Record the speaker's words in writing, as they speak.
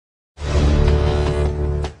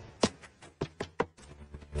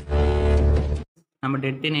நம்ம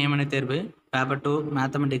டெட் நியமன தேர்வு பேப்பர் 2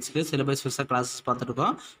 மேத்தமெட்டிக்ஸ்க்கு சிலபஸ் ஃபுல்லாக கிளாஸஸ்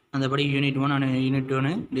பார்த்துட்ருக்கோம். அந்தபடி unit 1 and unit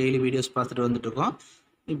 2 daily videos பார்த்துட்டு வந்துட்டுருக்கோம்.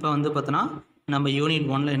 இப்போ வந்து பார்த்தோன்னா நம்ம யூனிட்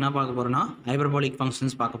 1ல் என்ன பார்க்க போகிறோன்னா ஹைப்பர்போலிக்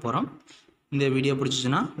ஃபங்க்ஷன்ஸ் பார்க்க போகிறோம். இந்த வீடியோ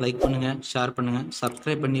பிடிச்சிச்சுன்னா லைக் பண்ணுங்கள், ஷேர் பண்ணுங்கள்,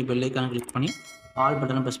 சப்ஸ்கிரைப் பண்ணி பெல் ஐக்கானை கிளிக் பண்ணி ஆல்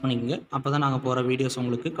பட்டனை ப்ரெஸ் பண்ணிக்கோங்க. அப்போ தான் நாங்கள் போகிற வீடியோஸ்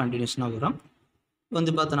உங்களுக்கு கண்டினியூஷனாக வரும்.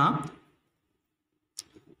 வந்து பார்த்தோன்னா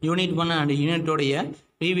யூனிட் 1 அண்ட் யூனிட்டோடைய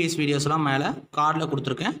ப்ரீவியஸ் வீடியோஸ்லாம் மேலே கார்டில்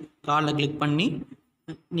கொடுத்துருக்கேன். கார்டில் கிளிக் பண்ணி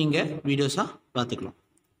நீங்கள் வீடியோஸாக பார்த்துக்கலாம்.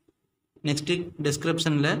 நெக்ஸ்ட்டு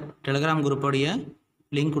டிஸ்கிரிப்ஷனில் டெலிகிராம் குரூப்போடைய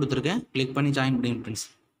லிங்க் கொடுத்துருக்கேன், கிளிக் பண்ணி ஜாயின் பண்ணிங்க ஃப்ரெண்ட்ஸ்.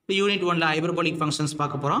 இப்போ யூனிட் 1ல் ஹைப்பர்போலிக் ஃபங்க்ஷன்ஸ்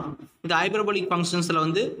பார்க்க போகிறோம். இந்த ஹைப்பர்போலிக் ஃபங்க்ஷன்ஸில்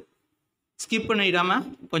வந்து ஸ்கிப் பண்ணிடாமல்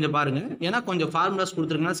கொஞ்சம் பாருங்கள். ஏன்னா கொஞ்சம் ஃபார்முலாஸ்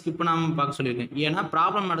கொடுத்துருக்கீங்கன்னா ஸ்கிப் பண்ணாமல் பார்க்க சொல்லியிருக்கேன். ஏன்னா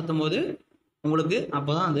ப்ராப்ளம் நடத்தும் போது உங்களுக்கு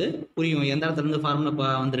அப்போ தான் அது புரியும் எந்த இடத்துலேருந்து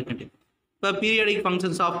ஃபார்முலா வந்திருக்குன்ட்டு. இப்போ பீரியடிக்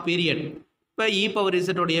ஃபங்க்ஷன்ஸ் ஆஃப் பீரியட், இப்போ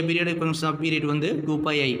உடைய பீரியடிக் ஃபங்க்ஷன் ஆஃப் பீரியட் வந்து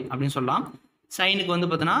 2πi அப்படின்னு சொல்லலாம். சைனுக்கு வந்து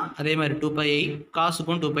பார்த்தோன்னா அதே மாதிரி 2πi,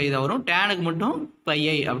 காசுக்கும் 2πi தான் வரும், டேனுக்கு மட்டும் πi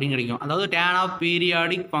அப்படின்னு கிடைக்கும். அதாவது tan of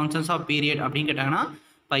periodic functions of period அப்படின்னு கேட்டாங்கன்னா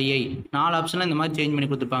πi. 4 ஆப்ஷனில் இந்த மாதிரி சேஞ்ச் பண்ணி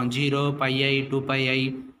கொடுத்துருப்பாங்க. 0, πi, 2πi,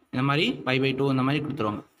 இந்த மாதிரி π/2 இந்த மாதிரி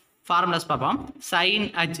கொடுத்துருவாங்க. ஃபார்முலாஸ் பார்ப்போம். sin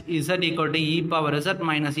h z equal to e power z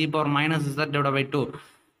minus e power minus z divided by 2.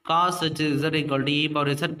 cos h z equal to e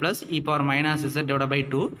power z plus e power minus z divided by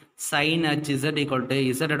 2. sin h z equal to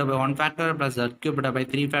z divided by 1 factorial plus z cube divided by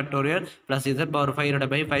 3 factorial plus z power 5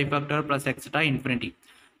 divided by 5 factorial plus etc. infinity.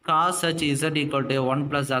 cos h z equal to 1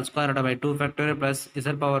 plus z square divided by 2 factorial plus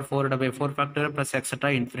z power 4 divided by 4 factorial plus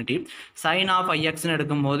etc. infinity. sin of ix ன்னு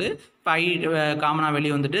எடுக்கும்போது by காமனாக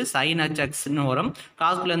வெளியே வந்துட்டு sin hxன்னு வரும்.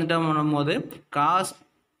 காஸ்குள்ளே வந்துட்டு வரும்போது cos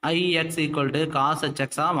ix equal to cos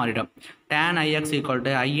hx மாறிடும். tan ix equal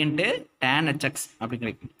to I into tan hx அப்படி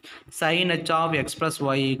கிடைக்கும். sin h of x plus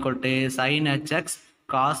y equal to sin hx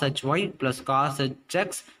cos hy plus cos hx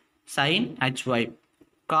sin hy.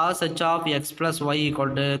 cos h of x plus y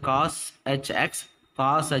equal to cos hx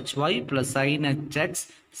cos hy plus sin hx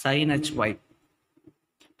sin hy.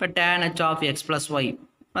 இப்போ tan h of x plus y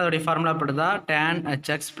அதோடைய formula படுதா tan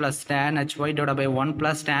hx plus tan hy divided by 1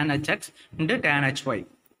 plus tan hx into tan hy.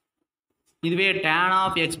 இதுவே tan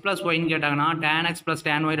of x plus y ன்னு கேட்டாங்கன்னா tan x plus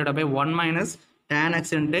tan y divided by 1 minus tan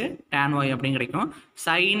x into tan y அப்படின்னு கிடைக்கும்.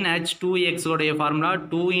 sin h 2x உடைய formula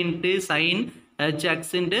 2 into sin hx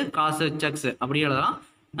into cos hx அப்படி எழுதலாம்.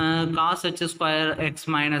 cos h square x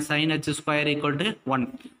minus sin h square equal to 1.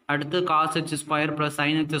 அடுத்து cos h square plus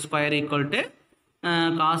sin h square equal to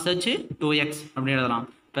cos h 2x அப்படி எழுதலாம்.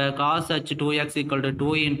 இப்போ cos h 2x equal to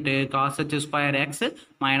 2 into cos h square x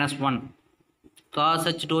minus 1. cos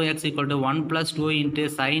h 2x equal to 1 plus 2 into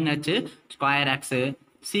sin h square x.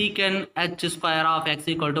 secant h square of x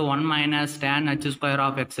equal to 1 minus tan h square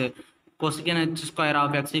of x. cosecant h square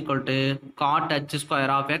of x equal to cot h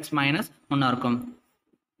square of x minus 1 இருக்கும்.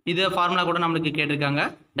 இது formula கூட நம்மளுக்கு கேட்டிருக்காங்க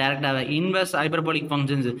டைரெக்டாகவே. Inverse hyperbolic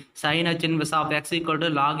functions sin h inverse of x equal to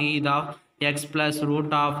log e of x plus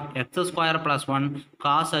root of x square plus 1.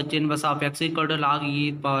 cos h inverse of x equal to log e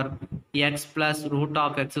power x plus root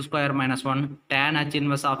of x square minus 1. tan h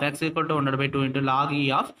inverse of x equal to 1 by 2 into log e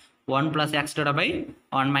of 1 plus x divided by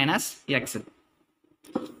 1 minus x.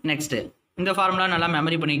 Next இந்த formula நல்லா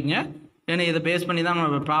memory பண்ணிக்கோங்க. ஏன்னா இதை base பண்ணி தான்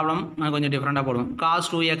நம்ம problem கொஞ்சம் டிஃப்ரெண்ட்டாக போடுவோம். cos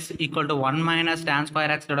 2x equal to 1 minus tan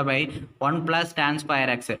square x divided by 1 plus tan square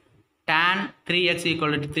x. tan 3x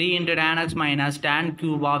equal to 3 into tan x minus tan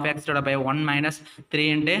cube of x divided by 1 minus 3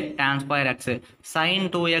 into tan square x. sin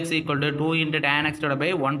 2x equal to 2 into tan x divided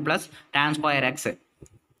by 1 plus tan square x.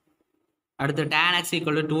 அடுத்து tan x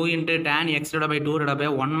equal to 2 into tan x divided by 2 divided by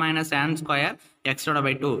 1 minus tan square x divided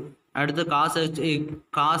by 2. அடுத்து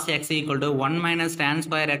cos x equal to 1 minus tan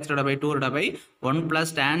square x divided by 2 divided by 1 plus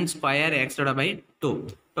tan square x divided by 2.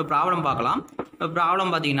 இப்போ problem பார்க்கலாம். இப்போ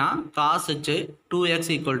problem பார்த்தீங்கன்னா cos h 2x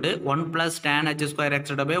equal to 1 plus tan h square x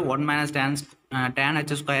divided by 1 minus tan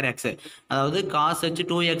h square x. அதாவது cos h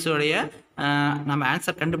 2x உடைய நம்ம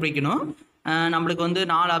answer கண்டுபிடிக்கணும். நம்மளுக்கு வந்து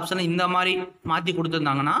 4 ஆப்ஷன் இந்த மாதிரி மாற்றி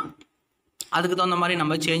கொடுத்துருந்தாங்கன்னா அதுக்கு தகுந்த மாதிரி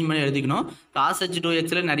நம்ம சேஞ்ச் பண்ணி எழுதிக்கணும். cos h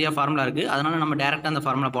 2xல நிறைய ஃபார்முலா இருக்குது, அதனால நம்ம டேரெக்டாக அந்த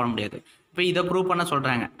ஃபார்முலா போட முடியாது. இப்போ இதை ப்ரூவ் பண்ண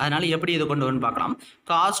சொல்கிறாங்க, அதனால எப்படி இதை கொண்டு வந்து பார்க்கலாம்.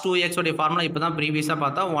 cos 2x உடைய ஃபார்முலா இப்போ தான் ப்ரீவியஸாக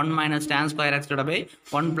பார்த்தா 1 minus tan square x divided by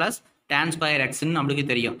 1 plus tan square xன்னு நம்மளுக்கு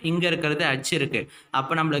தெரியும். இங்கே இருக்கிறது h இருக்குது,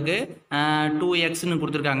 அப்போ நம்மளுக்கு 2xன்னு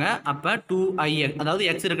கொடுத்துருக்காங்க. அப்போ 2ix, அதாவது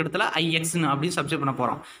x இருக்கிற இடத்துல ixன்னு அப்படின்னு சப்ஸ்டிட்யூட் பண்ண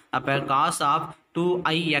போகிறோம். அப்போ cos of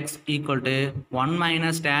 2ix equal to 1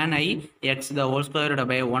 minus tan i x the whole square divided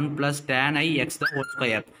by 1 plus tan i x the whole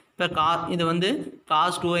square. இப்போ இது வந்து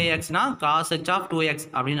cos 2ixனா cos h of 2x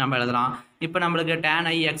அப்படின்னு நம்ம எழுதலாம். இப்போ நம்மளுக்கு tan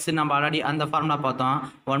ix நம்ம ஆல்ரெடி அந்த ஃபார்முலா பார்த்தோம்.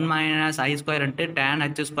 1 minus I square into tan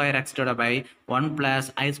h square x divided by 1 plus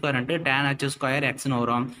I square into tan h square xன்னு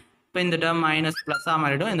வரும். இப்போ இந்த டேர்ம் மைனஸ் ப்ளஸ்ஸாக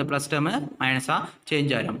மாறிடும், இந்த ப்ளஸ் டேர்மு மைனஸாக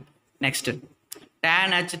சேஞ்ச் ஆகிடும். Next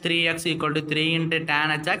tan h 3x equal to 3 into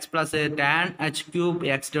tan hx plus tan h cube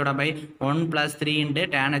x divided by 1 plus 3 into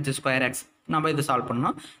tan h square x. நம்ம இது சால்வ்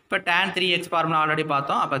பண்ணோம். இப்போ tan 3x ஃபார்முலா ஆல்ரெடி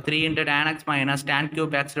பார்த்தோம். அப்போ 3 into tan x minus tan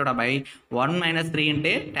cube x divided by 1 minus 3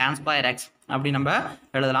 into tan square x அப்படி நம்ம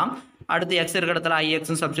எழுதலாம். அடுத்து x இருக்கிற இடத்துல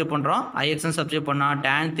ix சப்ஸ்டியூட் பண்ணுறோம். ix சப்ஸ்டியூட் பண்ணால்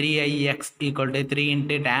tan 3ix equal to 3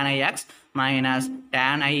 into tan ix minus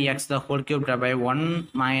tan ix the whole cube divided by 1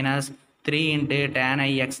 minus 3 into tan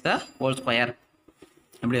ix the whole square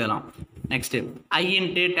எப்படி எழுதலாம். Next I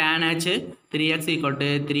into tan h 3x equal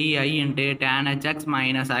to 3i into tan hx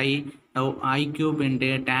minus I cube into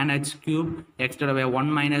tan h cube x divided by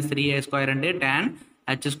 1 minus 3i square into tan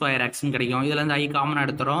h square xன்னு கிடைக்கும். இதில் வந்து I காமனாக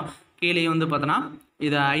எடுத்துகிறோம். கீழே வந்து பார்த்தோன்னா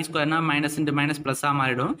இது I ஸ்கொயர்னா மைனஸ் இன்ட்டு மைனஸ் ப்ளஸ்ஸாக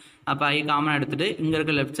மாறிடும். அப்போ I காமனாக எடுத்துகிட்டு இங்கே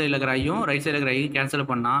இருக்க லெஃப்ட் சைடில் இருக்கிற ஐயும் ரைட் சைடில் இருக்கிற ஐயும் கேன்சல்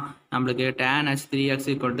பண்ணால் நம்மளுக்கு tan h 3x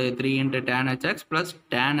equal to 3 into tan hx plus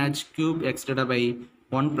tan h cube x divided by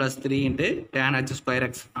 1 plus 3 into tan h square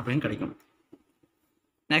x அப்படின்னு கிடைக்கும்.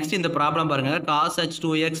 நெக்ஸ்ட் இந்த ப்ராப்ளம் பாருங்கள். cos h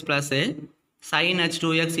 2x plus sin h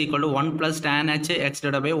 2x equal to 1 plus tan h x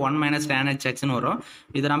divided by 1 minus tan h xன்னு வரும்.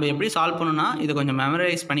 இதை நம்ம எப்படி solve பண்ணணும்னா இது கொஞ்சம்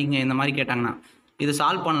மெமரைஸ் பண்ணிக்கங்க. இந்த மாதிரி கேட்டாங்கன்னா இது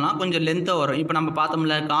சால்வ் பண்ணலாம், கொஞ்சம் லென்த்தாக வரும். இப்போ நம்ம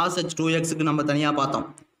பார்த்தோம்ல cos h 2xக்கு நம்ம தனியாக பார்த்தோம்,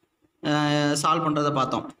 சால்வ் பண்ணுறதை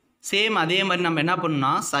பார்த்தோம். சேம் அதே மாதிரி நம்ம என்ன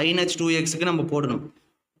பண்ணணும்னா sin h 2xக்கு நம்ம போடணும்.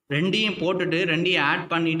 ரெண்டையும் போட்டுட்டு ரெண்டையும் ஆட்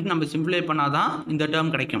பண்ணிவிட்டு நம்ம சிம்பிளை பண்ணால் தான் இந்த டேர்ம்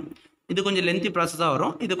கிடைக்கும். இது கொஞ்சம் லென்த்தி ப்ராசஸாக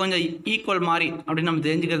வரும். இது கொஞ்சம் ஈக்குவல் மாதிரி அப்படின்னு நம்ம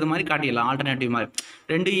தெரிஞ்சுக்கிறது மாதிரி காட்டிடலாம். ஆல்டர்னேட்டிவ் மாதிரி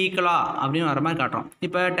ரெண்டு ஈக்குவலாக அப்படின்னு வர மாதிரி காட்டுறோம்.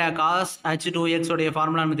 இப்போ cos h 2x உடைய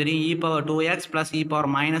ஃபார்முலா நமக்கு தெரியும். e power 2x plus e power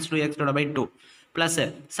minus 2x divided by 2 plus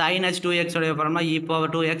sin h 2x உடைய formula e power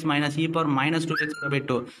 2x minus e power minus 2x divided by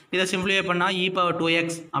 2. இதை சிம்பிளிஃபை பண்ணால் e power 2x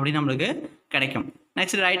அப்படின்னு நம்மளுக்கு கிடைக்கும்.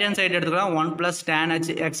 Next right hand side எடுத்துக்கலாம். 1 plus tan h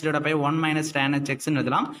x divided by 1 minus tan h xன்னு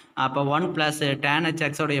எழுதலாம். அப்போ 1 plus tan h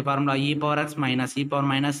x உடைய formula e power x minus e power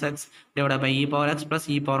minus x divided by e power x plus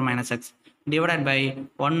e power minus x divided by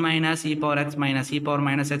 1 minus e power x minus e power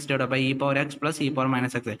minus x divided by e power x plus e power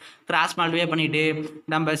minus x. Cross multiply பண்ணிட்டு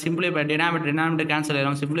நம்ம simplify denominator cancel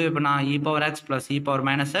ஆயிடும். Simplify பண்ணால் e power x plus e power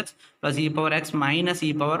minus x plus e power x minus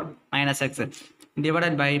e power minus x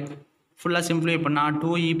divided by ஃபுல்லாக simplify பண்ணால் 2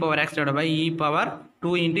 e power x divided by e power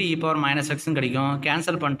 2 into e power minus xன்னு கிடைக்கும்.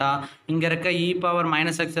 Cancel பண்ணிட்டா இங்கே இருக்க e power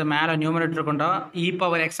minus x மேலே numerator கொண்டா e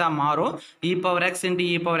power x மாறும். e power x into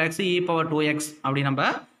e power x e power 2x அப்படி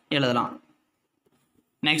நம்ம எழுதலாம்.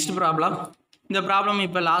 Next problem. இந்த ப்ராப்ளம்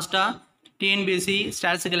இப்போ லாஸ்ட்டாக TNPSC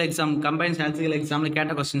statistical exam combine statistical எக்ஸாமில்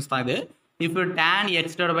கேட்ட கொஸ்டின்ஸ் தான் இது. இப்போ tan x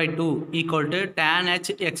divided by 2 equal to tan h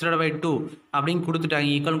x divided by 2 அப்படின்னு கொடுத்துட்டாங்க,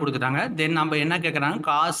 ஈக்குவல் கொடுத்துட்டாங்க. தென் நம்ம என்ன கேட்குறாங்க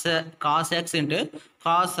cos x into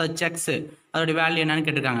cos h x அதோடைய வேல்யூ என்னன்னு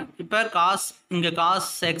கேட்டிருக்காங்க. இப்போ இங்கே cos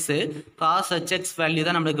h x வேல்யூ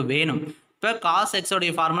தான் நம்மளுக்கு வேணும். இப்போ cos x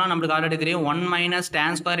உடைய ஃபார்முலா நம்மளுக்கு ஆல்ரெடி தெரியும். 1 minus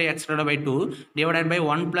tan square x divided by 2 divided by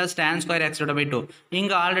 1 plus tan square x divided by 2.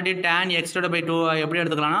 இங்கே already tan x divided by 2 எப்படி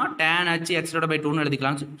எடுத்துக்கலாம்னா tan h x divided by 2ன்னு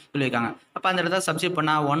எடுத்துக்கலாம்னு சொல்லியிருக்காங்க. அப்போ அந்த இடத்துல சப்ஸ்டிட்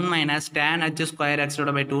பண்ணால் 1 minus tan h square x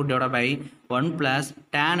divided by 2 divided by 1 plus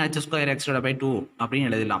tan h square x divided by 2 அப்படின்னு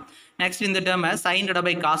எழுதலாம். Next இந்த டேர்மை sin divided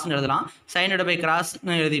by cosன்னு எழுதலாம். sin divided by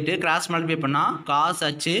crossன்னு எழுதிட்டு கிராஸ் மல்டிப்ளை பண்ணால் cos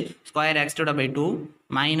h square x divided by 2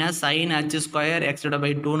 minus sin h square x divided by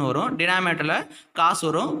 2ன்னு வரும். டினாமினேட்டரில் காசு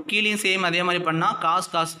வரும். கீழேயும் சேம் அதே மாதிரி பண்ணால்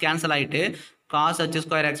காஸ் கேன்சல் ஆகிட்டு cos h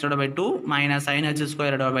square x divided by 2 minus sin h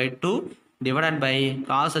square divided by 2 divided by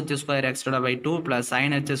cos h square x divided by 2 plus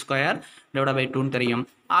sin h square divided by 2ன்னு தெரியும்.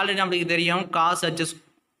 ஆல்ரெடி நம்மளுக்கு தெரியும் cos h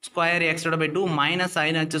square x divided by 2 minus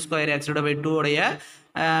sin h square x divided by 2 உடைய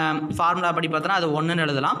formula படி பார்த்தோன்னா அது 1ன்னு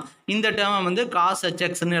எழுதலாம். இந்த டேர்மை வந்து cos h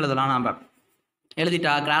xன்னு எழுதலாம். நம்ம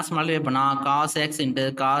எழுதிட்டா கிராஸ் மல்டிப்ளை பண்ணால் cos x into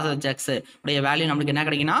cos h x உடைய வேல்யூ நம்மளுக்கு என்ன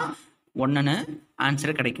கிடைக்குன்னா 1ன்னு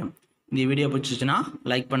ஆன்சர் கிடைக்கும். இந்த வீடியோ பிடிச்சிச்சுன்னா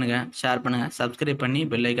லைக் பண்ணுங்கள், ஷேர் பண்ணுங்கள், சப்ஸ்கிரைப் பண்ணி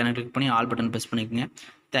பெல் ஐக்கானை கிளிக் பண்ணி ஆல் பட்டன் ப்ரெஸ் பண்ணிக்கோங்க.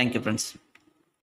 Thank you friends.